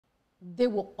there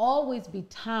will always be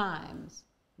times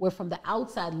where from the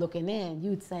outside looking in,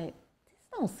 you'd say, this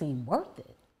don't seem worth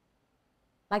it.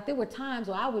 Like there were times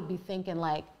where I would be thinking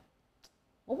like,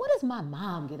 well, what does my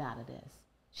mom get out of this?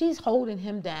 She's holding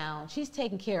him down. She's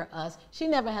taking care of us. She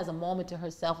never has a moment to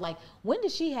herself. Like, when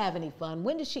does she have any fun?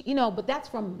 When does she, you know, but that's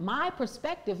from my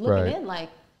perspective looking in, like,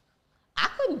 I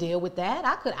couldn't deal with that.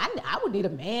 I would need a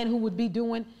man who would be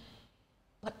doing,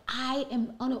 but I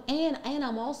am, and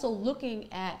I'm also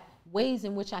looking at ways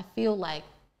in which I feel like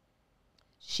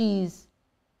he's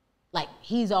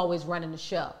always running the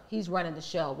show. He's running the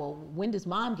show. Well, when does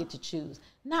mom get to choose?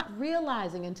 Not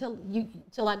realizing until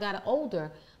I got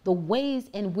older, the ways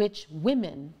in which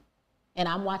women, and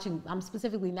I'm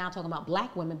specifically now talking about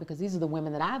black women because these are the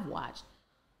women that I've watched,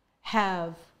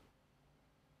 have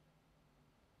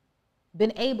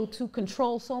been able to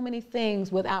control so many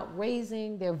things without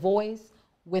raising their voice,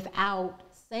 without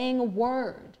saying a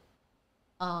word.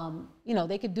 You know,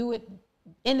 they could do it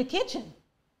in the kitchen,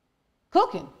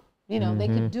 cooking. You know, they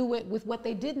could do it with what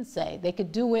they didn't say. They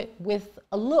could do it with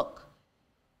a look.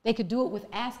 They could do it with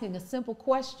asking a simple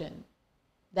question.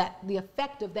 That the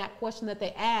effect of that question that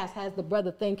they asked has the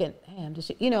brother thinking, damn,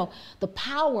 you know, the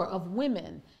power of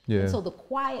women. Yeah. And so the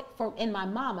quiet in my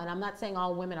mom, and I'm not saying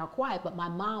all women are quiet, but my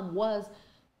mom was,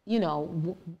 you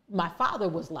know, my father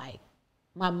was like,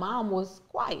 my mom was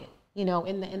quiet, you know,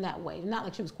 in that way. Not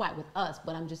like she was quiet with us,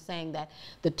 but I'm just saying that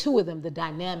the two of them, the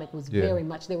dynamic was very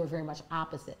much, they were very much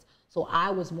opposites. So I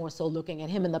was more so looking at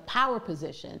him in the power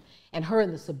position and her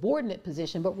in the subordinate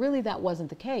position, but really that wasn't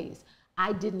the case.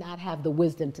 I did not have the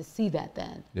wisdom to see that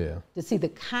then, to see the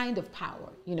kind of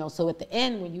power, you know. So at the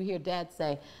end, when you hear Dad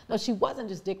say, no, she wasn't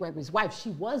just Dick Gregory's wife, she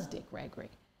was Dick Gregory.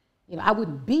 You know, I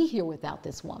wouldn't be here without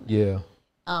this woman. Yeah.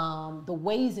 The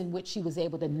ways in which she was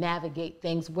able to navigate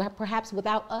things, perhaps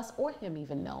without us or him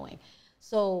even knowing.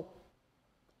 So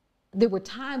there were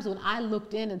times when I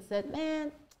looked in and said,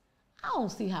 man, I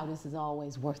don't see how this is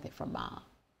always worth it for Mom.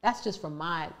 That's just from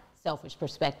my selfish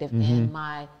perspective and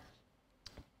my,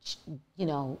 you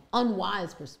know,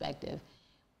 unwise perspective.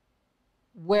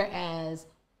 Whereas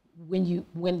when you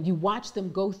watch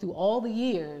them go through all the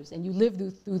years and you live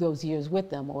through those years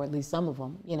with them, or at least some of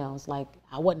them, you know, it's like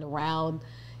I wasn't around,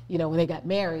 you know, when they got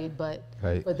married, but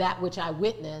for that which I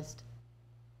witnessed,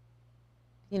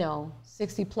 you know,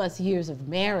 60 plus years of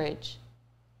marriage.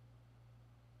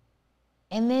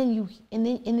 And then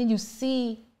you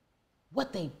see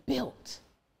what they built.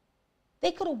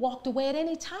 They could have walked away at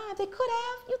any time. They could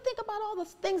have. You think about all the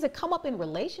things that come up in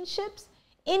relationships.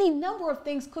 Any number of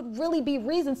things could really be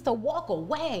reasons to walk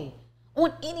away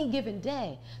on any given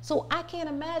day. So I can't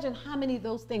imagine how many of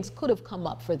those things could have come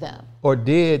up for them. Or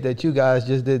did that you guys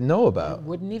just didn't know about. I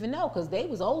wouldn't even know because they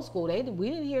was old school. We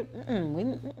didn't hear,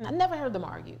 I never heard them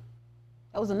argue.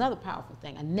 That was another powerful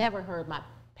thing. I never heard my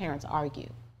parents argue.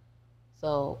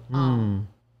 So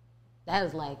that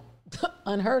is like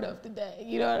unheard of today.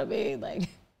 You know what I mean? Like,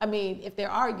 I mean, if they're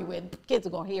arguing, kids are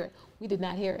gonna hear it. We did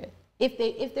not hear it. If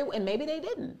they, and maybe they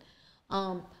didn't.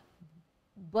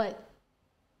 But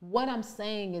what I'm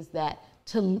saying is that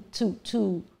to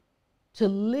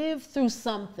live through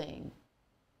something,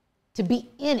 to be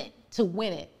in it, to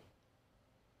win it,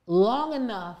 long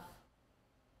enough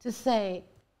to say,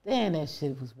 damn, that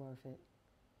shit was worth it.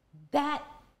 That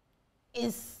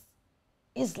is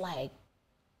like,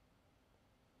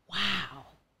 wow.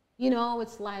 You know,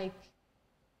 it's like,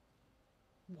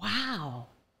 wow.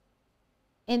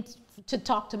 And to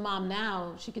talk to Mom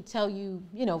now, she could tell you,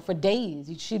 you know, for days.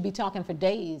 She'd be talking for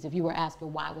days if you were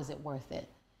asking why was it worth it.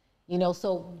 You know,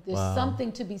 so there's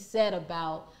something to be said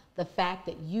about the fact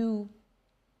that you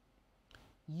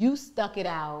stuck it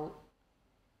out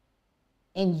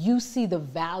and you see the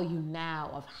value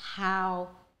now of how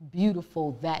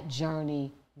beautiful that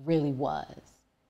journey really was.